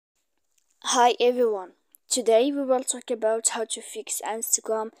Hi everyone. Today we will talk about how to fix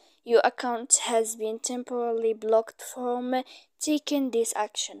Instagram. Your account has been temporarily blocked from taking this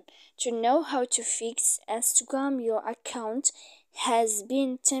action. To know how to fix Instagram, your account has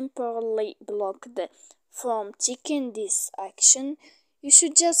been temporarily blocked from taking this action. You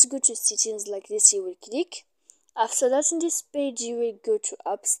should just go to settings like this. You will click. After that, in this page, you will go to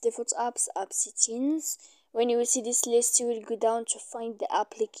apps, default apps, app settings. When you will see this list, you will go down to find the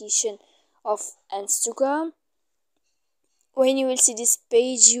application of Instagram. When you will see this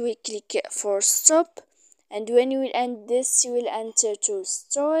page, you will click for stop, and when you will end this, you will enter to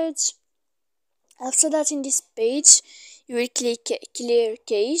storage. After that, in this page, you will click clear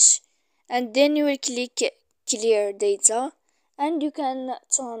cache, and then you will click clear data, and you can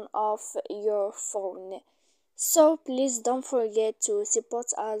turn off your phone. So please don't forget to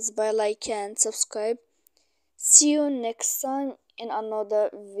support us by like and subscribe. See you next time in another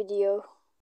video.